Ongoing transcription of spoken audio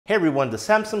Hey everyone, the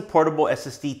Samsung Portable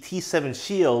SSD T7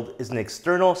 Shield is an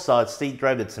external solid-state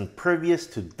drive that's impervious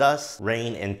to dust,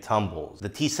 rain, and tumbles. The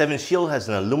T7 Shield has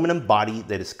an aluminum body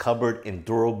that is covered in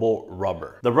durable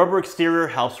rubber. The rubber exterior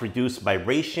helps reduce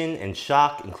vibration and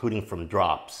shock, including from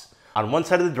drops. On one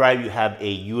side of the drive, you have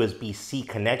a USB-C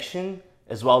connection,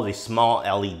 as well as a small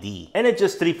LED. And it's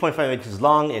just 3.5 inches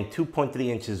long and 2.3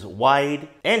 inches wide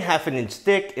and half an inch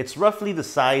thick. It's roughly the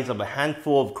size of a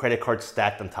handful of credit cards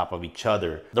stacked on top of each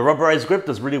other. The rubberized grip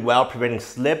does really well preventing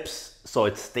slips, so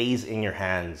it stays in your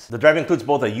hands. The drive includes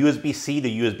both a USB-C to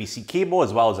USB-C cable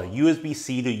as well as a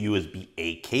USB-C to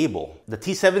USB-A cable. The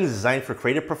T7 is designed for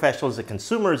creative professionals and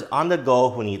consumers on the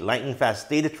go who need lightning fast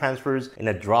data transfers in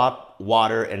a drop,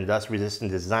 water, and dust resistant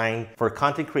design for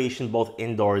content creation both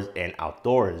indoors and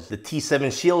outdoors. The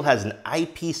T7 Shield has an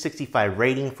IP65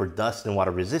 rating for dust and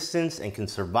water resistance and can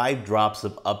survive drops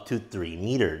of up to 3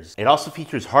 meters. It also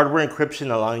features hardware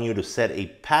encryption, allowing you to set a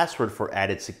password for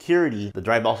added security. The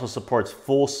drive also supports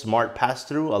full smart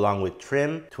pass-through along with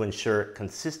trim to ensure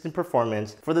consistent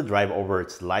performance for the drive over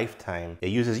its lifetime. It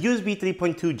uses USB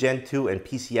 3.2 Gen 2 and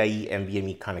PCIe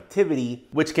NVMe connectivity,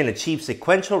 which can achieve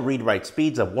sequential read-write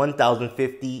speeds of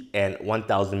 1050 and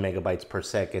 1000 megabytes per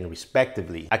second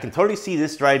respectively. I can totally see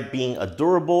this drive being a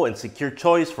durable and secure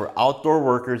choice for outdoor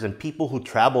workers and people who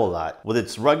travel a lot. With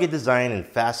its rugged design and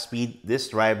fast speed, this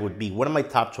drive would be one of my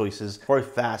top choices for a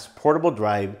fast portable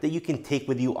drive that you can take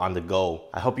with you on the go.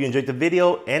 I hope you enjoyed the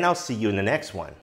video, and I'll see you in the next one.